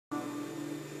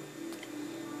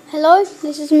Hello,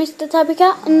 this is Mr.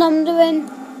 Tabbycat and I'm doing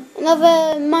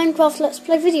another Minecraft Let's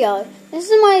Play video. This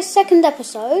is my second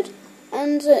episode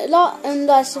and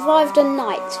I survived a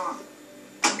night.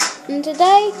 And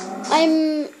today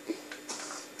I'm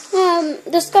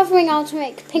discovering how to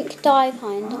make pink dye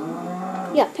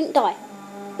kinda. Yeah, pink dye.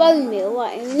 Bone meal,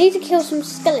 right, we need to kill some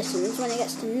skeletons when it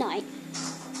gets to night.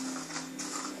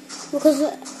 Because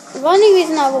the only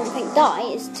reason I want pink dye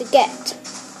is to get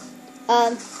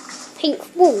pink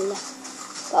wool.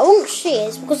 But I want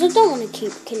shears because I don't want to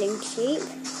keep killing sheep.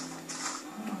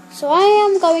 So I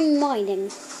am going mining.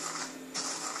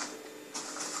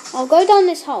 I'll go down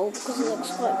this hole because it looks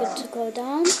quite good to go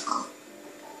down.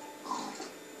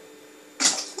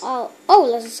 Oh,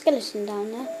 there's a skeleton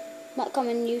down there. Might come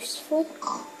in useful.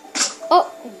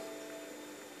 Oh.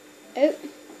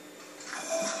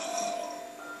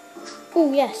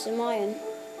 Oh yes, some iron.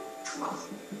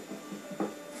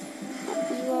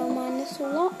 I'll mine this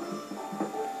all up.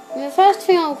 And the first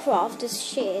thing I'll craft is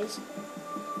shears.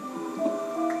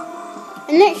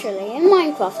 And literally, in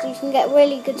Minecraft, you can get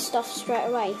really good stuff straight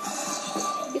away.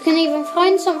 You can even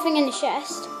find something in a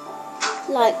chest,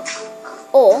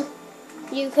 or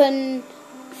you can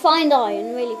find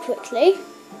iron really quickly,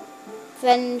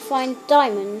 then find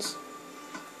diamonds.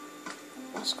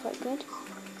 That's quite good.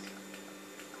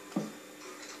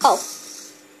 Oh.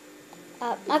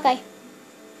 Okay.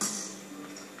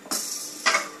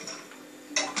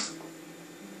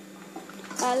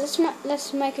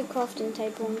 Let's make a crafting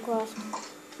table and craft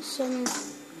some.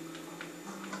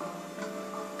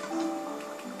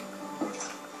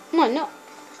 No,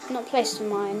 not place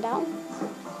some iron down.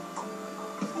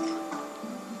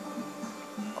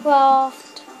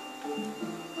 Craft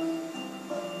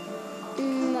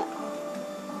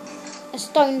a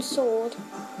stone sword.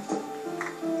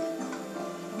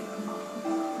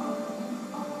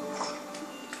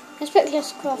 Let's pick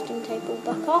this crafting table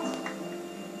back up,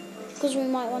 because we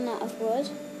might run out of wood.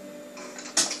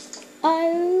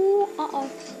 Oh,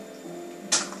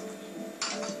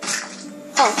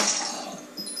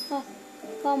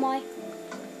 where am I?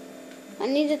 I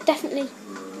need to definitely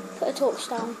put a torch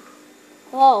down.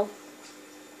 Whoa.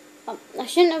 I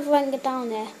shouldn't have went down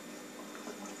there.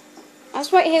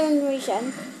 That's right here in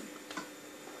regen.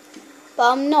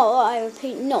 But I'm not, I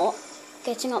repeat, not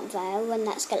getting up there when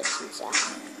that skeleton's there.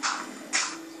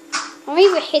 I'll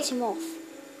either hit him off.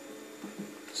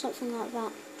 Something like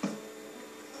that.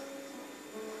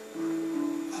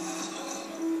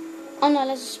 Oh no,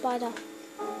 there's a spider.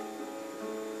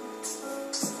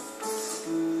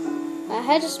 I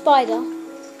heard a spider.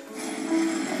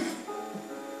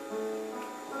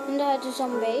 And I heard a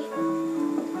zombie.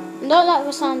 I don't like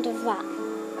the sound of that.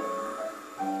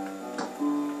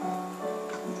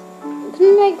 I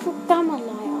can make the gamma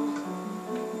lighter.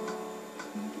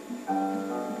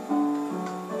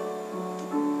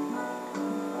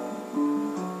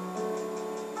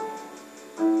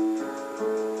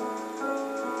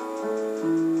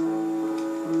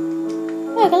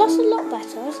 Look, that's a lot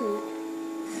better, isn't it?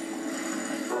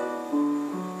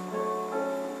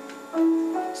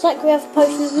 It's like we have a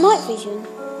potion of night vision.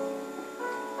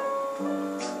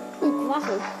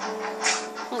 Gravel.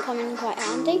 Might come in quite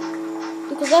handy.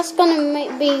 Because that's going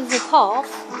to be the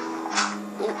path.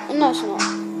 No, it's not.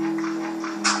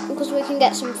 Because we can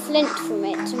get some flint from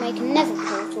it to make a nether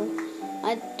portal.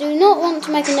 I do not want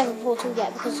to make a nether portal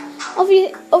yet because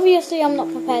obviously I'm not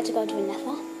prepared to go to a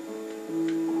nether.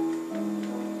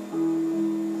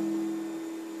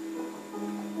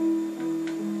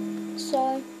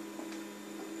 So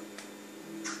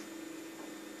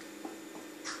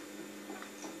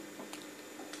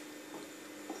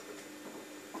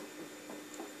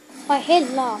I hear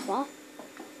lava.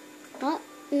 What?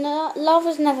 No,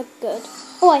 lava's never good.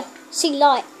 Oh, I see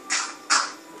light.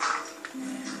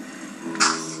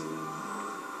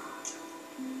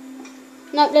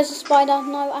 Nope, there's a spider.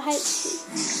 No, I hate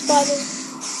spiders.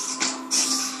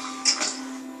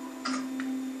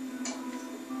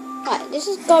 Right, this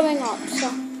is going up, so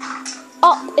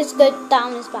up is good,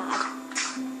 down is bad.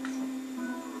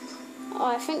 Oh,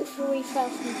 I think we fell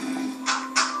from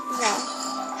there.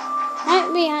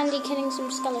 Might be handy killing some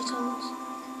skeletons.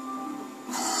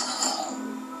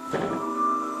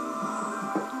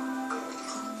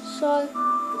 So,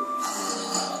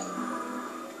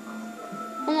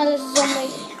 oh no, there's a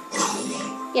zombie.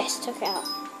 Yes, took it out.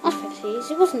 That's pretty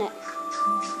easy, wasn't it?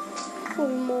 Oh,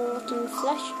 more rotten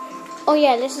flesh. Oh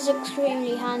yeah, this is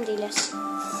extremely handy, this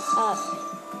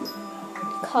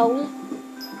coal.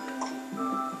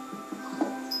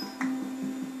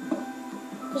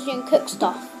 Because you can cook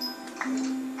stuff.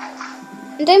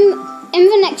 And then in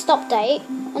the next update,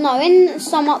 Oh no, in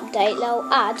some update they'll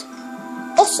add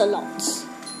ocelots.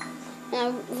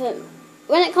 Now,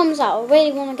 when it comes out, I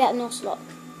really want to get an ocelot.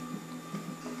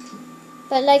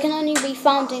 But they can only be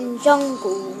found in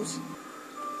jungles.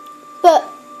 But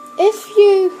if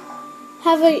you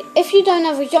don't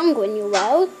have a jungle in your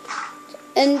world,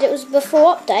 and it was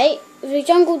before update, the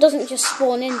jungle doesn't just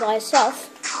spawn in by itself.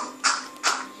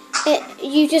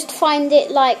 You just find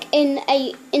it like in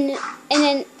a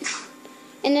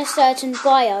certain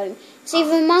biome. It's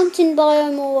either a mountain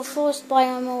biome or a forest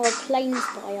biome or a plains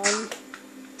biome.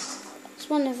 It's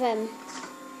one of them.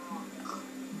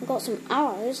 I've got some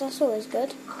arrows, that's always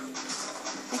good.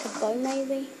 Like a bow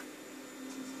maybe.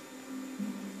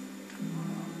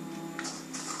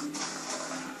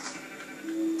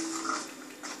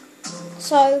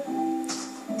 So,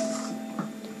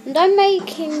 and I'm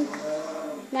making,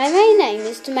 my main aim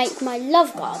is to make my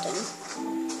love garden.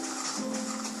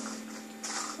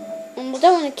 And I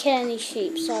don't want to kill any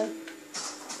sheep, so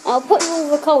I'll put all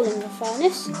the coal in the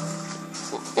furnace.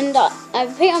 And I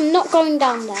repeat, I'm not going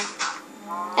down there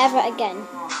ever again.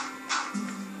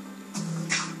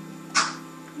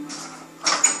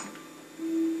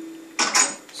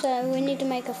 So we need to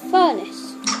make a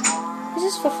furnace. Is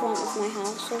this the front of my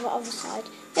house or the other side?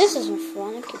 This isn't the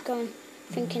front. I keep going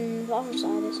thinking the other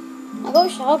side is. I got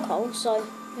charcoal, so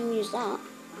I can use that.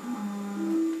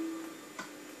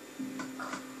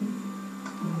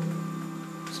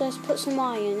 So let's put some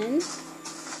iron in.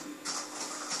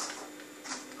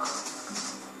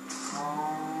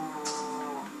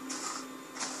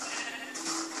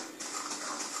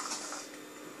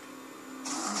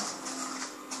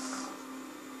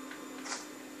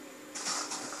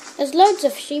 There's loads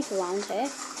of sheep around here.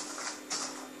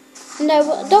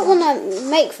 No, I don't want to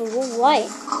make the wall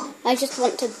white. I just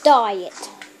want to dye it.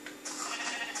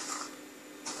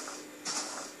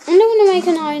 And I want to make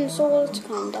an iron sword,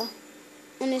 kinda.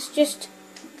 And it's just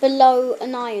below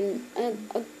an iron.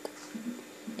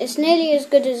 It's nearly as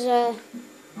good as a...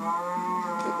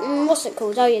 what's it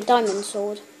called? Oh yeah, diamond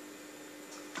sword.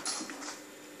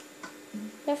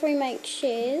 Definitely make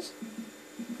shears.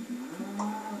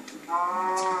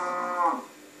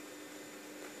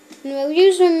 And we'll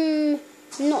use them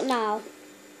not now.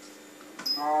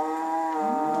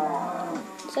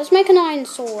 So let's make an iron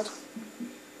sword.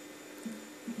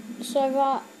 So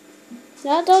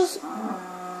that does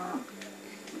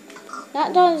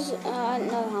I don't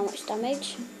know how much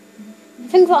damage. I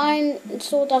think the iron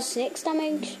sword does 6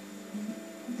 damage.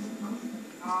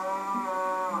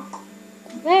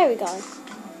 There we go.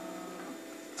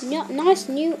 Nice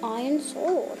new iron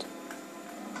sword.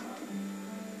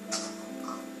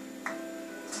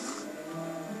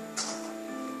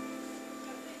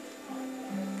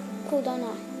 Cool, don't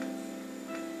I?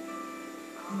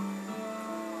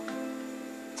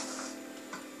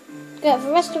 Get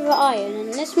the rest of the iron,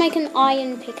 and let's make an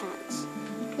iron pickaxe.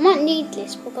 I might need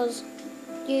this because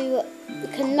you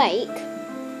can make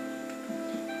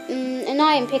an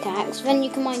iron pickaxe, then you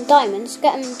can mine diamonds,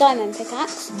 get a diamond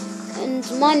pickaxe, and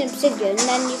mine obsidian, and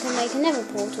then you can make a nether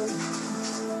portal.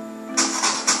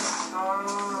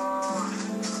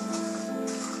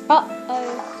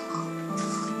 Uh-oh.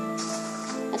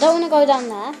 I don't want to go down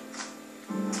there.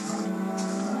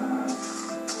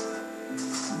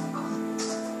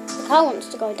 The cow wants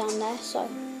to go down there, so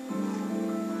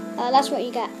that's what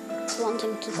you get for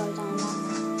wanting to go down there.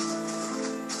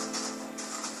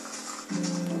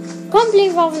 Can't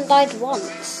believe I haven't died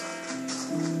once.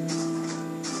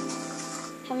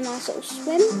 Have a nice little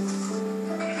swim.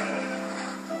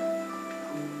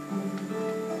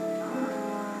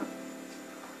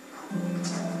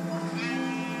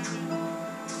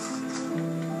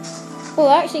 Oh,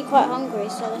 we're actually quite hungry,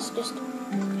 so let's just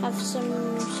have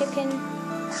some chicken.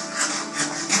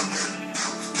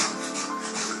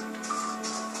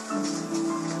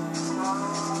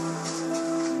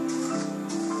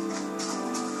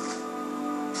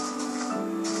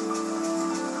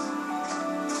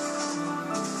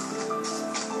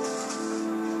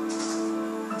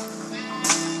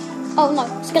 Oh no,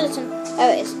 skeleton.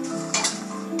 There it is.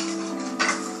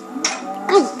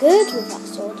 I'm good with that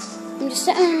sword. I'm just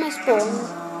sitting on my spawn.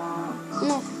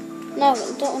 No, I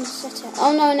don't want to set it.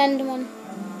 Oh no, an enderman.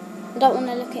 I don't want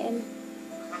to look at him.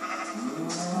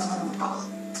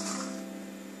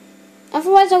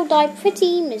 Otherwise I'll die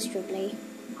pretty miserably.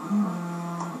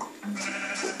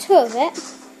 2 of it.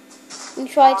 And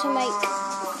try to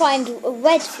find a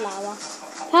red flower.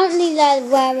 Apparently they're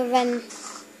rarer than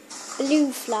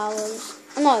blue flowers.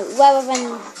 No, rarer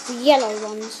than the yellow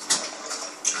ones.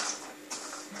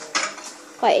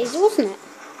 Quite easy, wasn't it?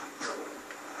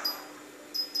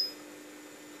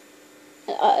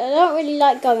 I don't really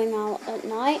like going out at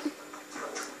night,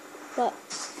 but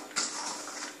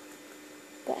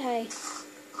hey.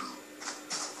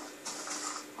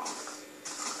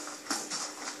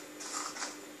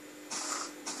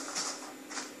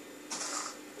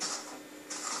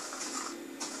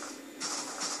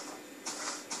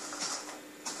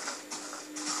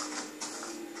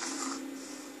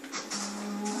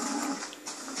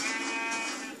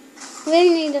 We really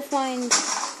need to find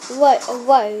a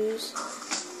rose.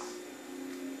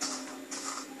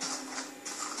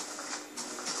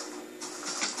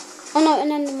 Oh no, an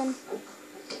Enderman.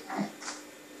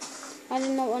 I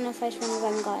did not want to face one of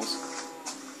them guys.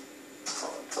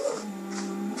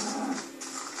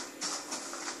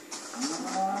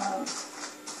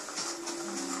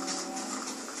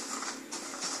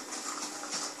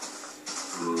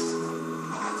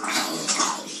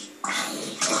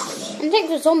 I can take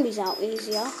the zombies out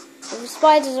easier, but the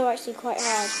spiders are actually quite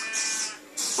hard.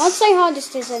 I'd say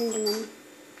hardest is Enderman.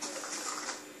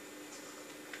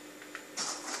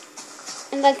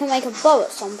 And I can make a bow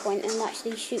at some point and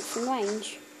actually shoot from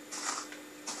range.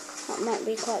 That might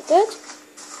be quite good.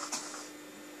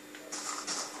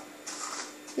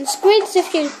 And squids,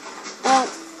 if you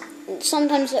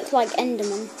sometimes look like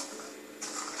Enderman.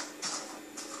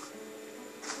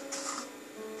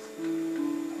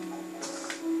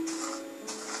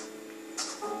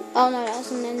 Oh no,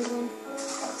 that's an Enderman.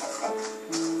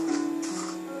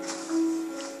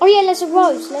 Oh yeah, there's a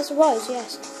rose. There's a rose,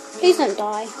 yes. Please don't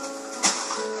die.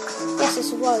 Yes,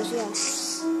 it's a rose,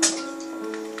 yes.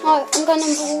 Oh, I'm going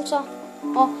into water.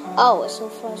 Oh, it's all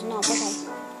frozen up, okay.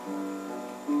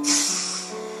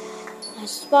 A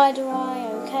spider eye,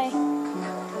 okay.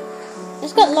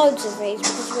 It's got loads of these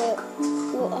because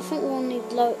I think we'll need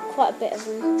quite a bit of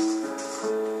them.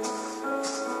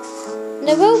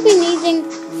 There will be needing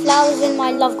flowers in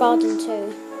my love garden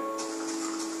too.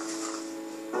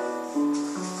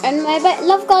 And my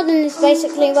love garden is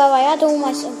basically where I add all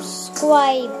my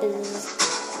subscribers.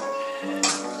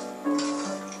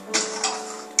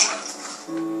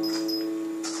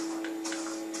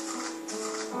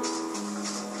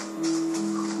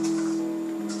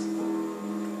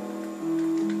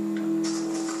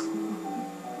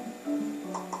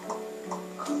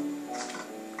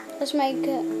 Let's make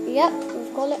it, yep,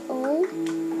 we've got it all.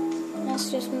 Let's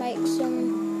just make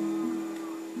some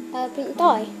pink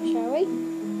dye, shall we?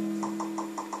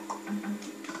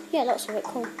 Yeah, lots of it,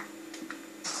 cool.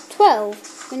 12,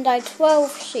 we can dye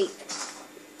 12 sheep.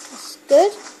 That's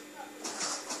good.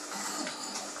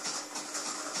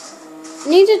 I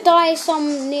need to dye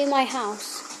some near my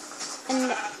house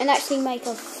and actually make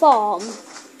a farm.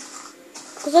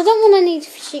 Because I don't want any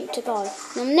sheep to go.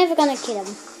 And I'm never going to kill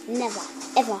them. Never,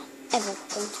 ever, ever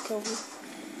going to kill them.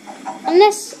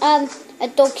 Unless a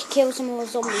dog kills them or a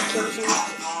zombie kills them.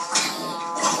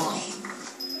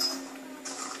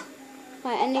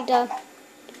 Right, I need to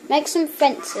make some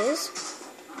fences.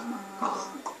 I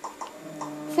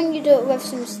think you do it with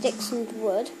some sticks and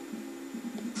wood.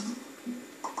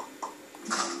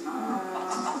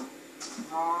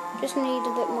 Just need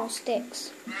a bit more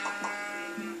sticks.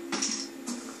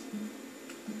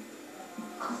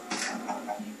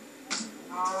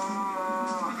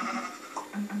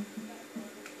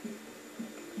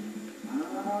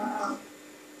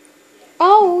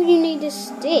 Oh, all you need is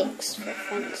sticks for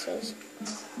fences.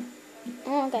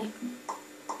 Oh, okay.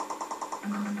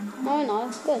 Oh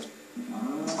no, good.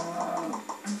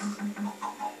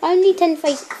 Only 10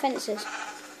 fences.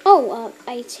 Oh,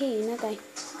 18, okay.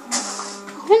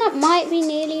 I think that might be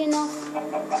nearly enough.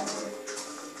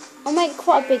 I'll make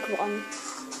quite a big one.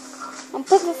 I'll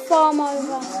put the farm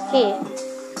over here.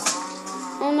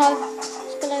 Oh no,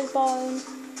 skeleton bone.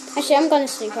 Actually, I'm going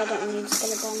to sleep, I don't need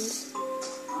skeleton bones.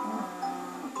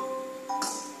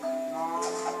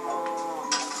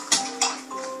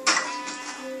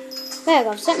 There we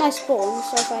go, I've set my spawn,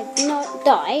 so if I do not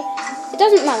die, it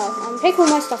doesn't matter, I'll pick all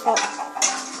my stuff up.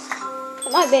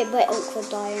 It might be a bit awkward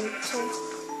dying, too.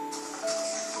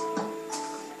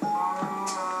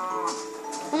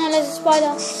 Oh no, there's a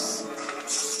spider.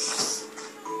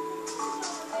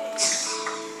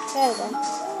 There we go.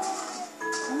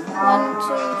 1,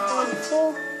 2, 3,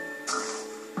 4.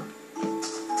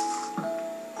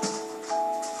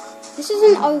 This is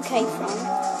an okay farm.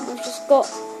 I've just got...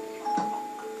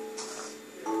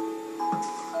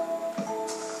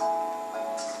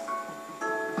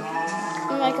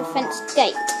 like a fenced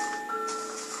gate.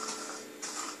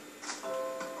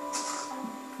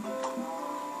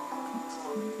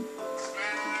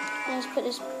 Let's put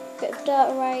this bit of dirt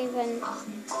away, then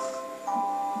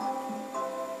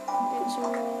make some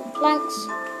more planks.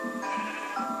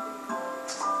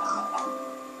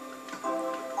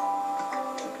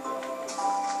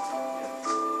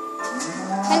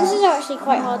 actually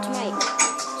quite hard to make.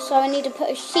 So I need to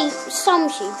put some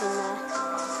sheep in there,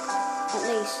 at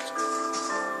least.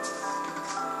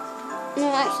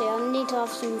 No, actually, I need to have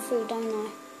some food, don't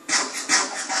I?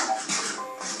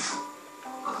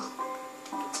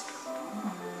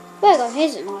 There we go,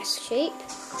 here's a nice sheep.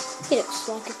 He looks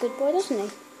like a good boy, doesn't he?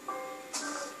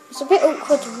 It's a bit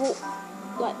awkward to walk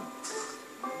like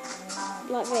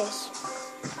this.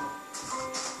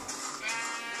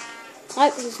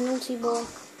 Oh, he's a naughty boy.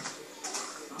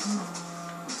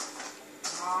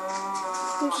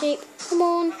 Come sheep, come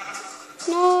on.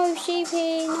 No,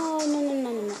 sheepy, no.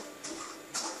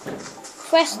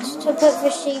 Press to put the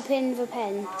sheep in the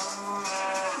pen.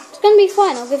 It's going to be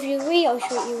fine, I'll give you a I'll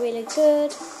treat you really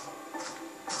good.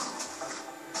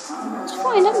 It's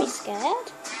fine, don't be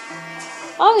scared.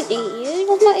 I won't eat you,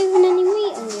 there's not even any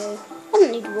meat on you. I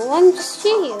don't need wool, I can just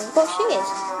shear you, I've got shears.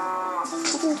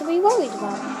 Nothing to be worried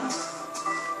about.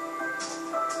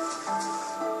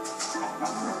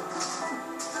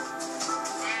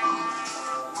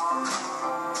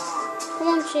 Come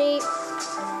on, sheep.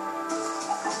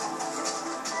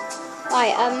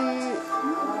 Right,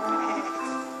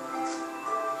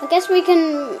 I guess we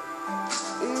can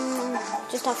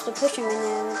just have to push him in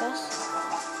there, I guess.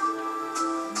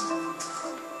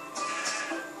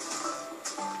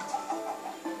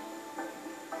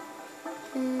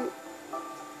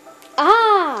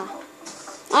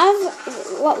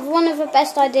 One of the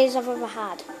best ideas I've ever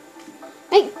had.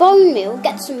 Make bone meal,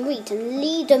 get some wheat and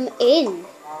lead them in.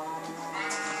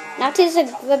 That is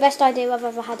the best idea I've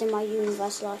ever had in my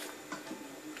universe life.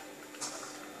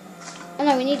 Oh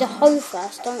no, we need a hoe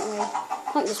first, don't we?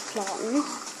 Can't just plant them.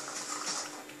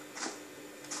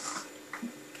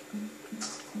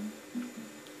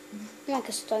 Like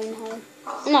a stone hoe.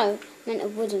 No, I meant a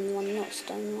wooden one, not a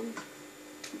stone one.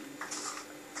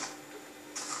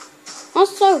 I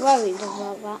was so worried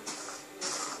about that.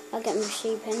 I'll get my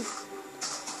sheep in.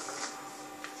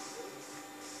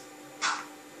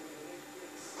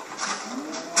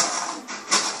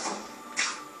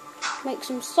 Make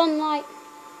some sunlight.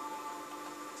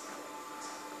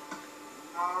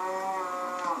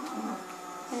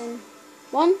 And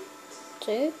 1,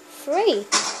 2, 3.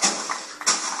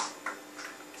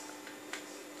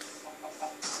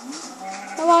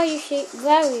 How are you, sheep?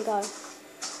 There we go.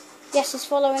 Yes, he's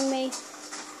following me.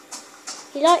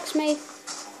 He likes me.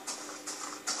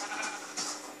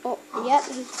 Oh, yep.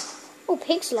 Oh,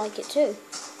 pigs like it too.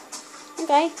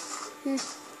 Okay.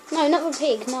 No, not the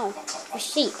pig, no. The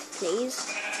sheep, please.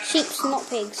 Sheep's not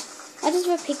pigs. Why does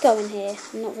the pig go in here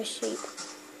and not the sheep?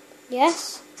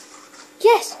 Yes?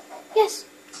 Yes! Yes!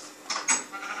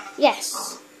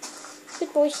 Yes!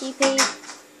 Good boy, sheepy.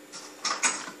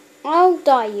 I'll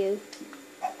die you.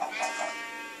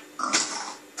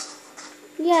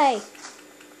 Yay.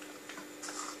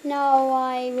 Now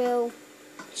I will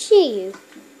shear you.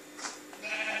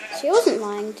 She wasn't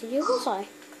lying to you, was I?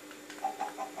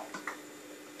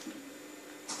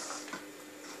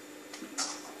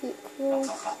 Cool.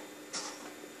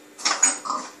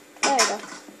 There we go.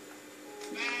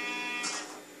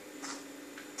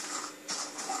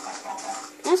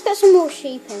 Let's get some more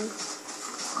sheep in.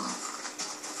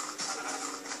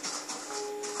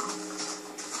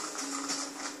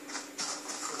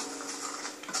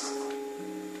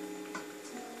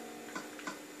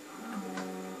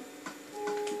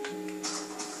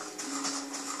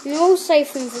 You're all safe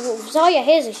from the wolves. Oh yeah,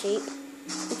 here's a sheep.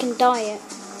 We can dye it.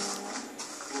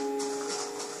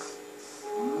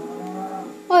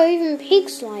 Oh, even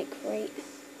pigs like wheat.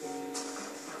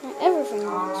 Like everything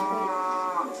likes wheat.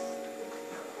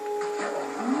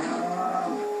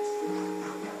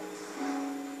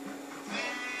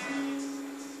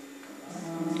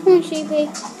 Come on, sheepy.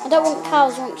 I don't want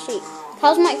cows, I want sheep.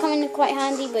 Cows might come in quite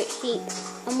handy, but sheep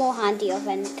are more handier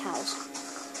than cows.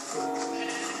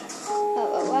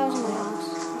 Where's my house?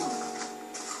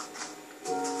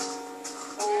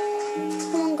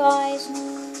 Come on, guys.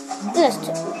 There's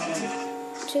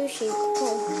two sheep.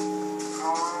 Cool.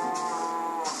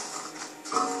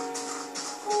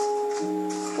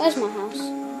 Where's my house?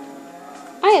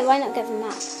 Oh yeah, why not get the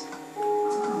map?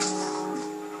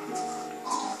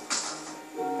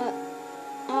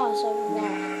 Oh, it's over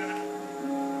there.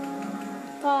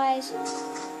 Guys.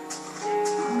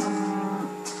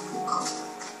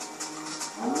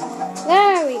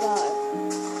 There we go.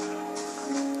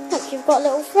 Look, you've got a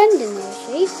little friend in there,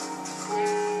 sheep. I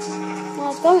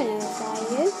was going to fly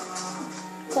you.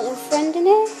 Got a little friend in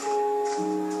here?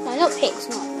 No, not pigs,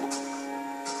 not.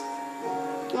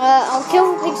 I'll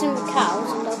kill the pigs and the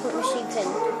cows and I'll put the sheep in.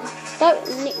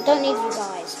 Don't need you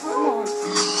guys. Come on.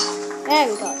 There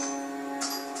we go.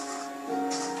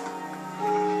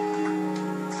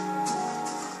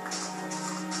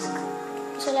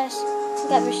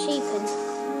 get the sheep in.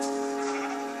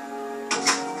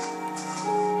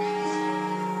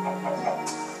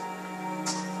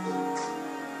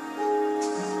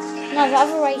 No, the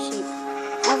other way, sheep.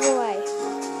 Other way.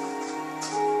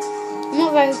 I'm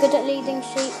not very good at leading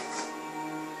sheep.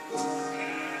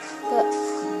 But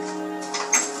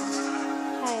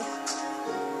hey.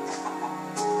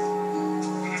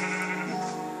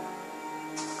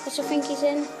 Because I think he's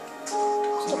in.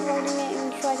 Stop holding it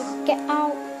and try to get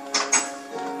out.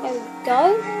 There we go.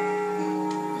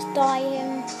 Let's die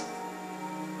him.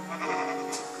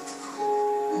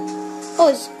 Oh,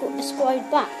 it's squatted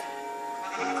back.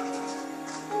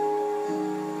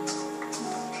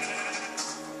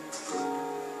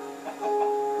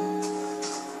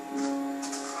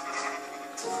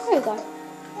 There we go.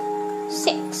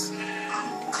 6.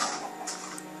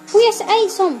 Oh yes, 8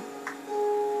 some.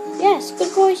 Yes,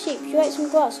 good boy sheep. You ate some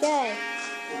grass, yay.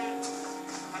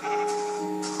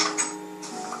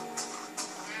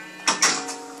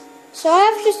 So I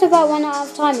have just about run out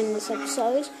of time in this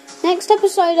episode. Next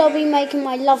episode I'll be making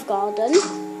my love garden.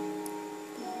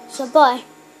 So bye.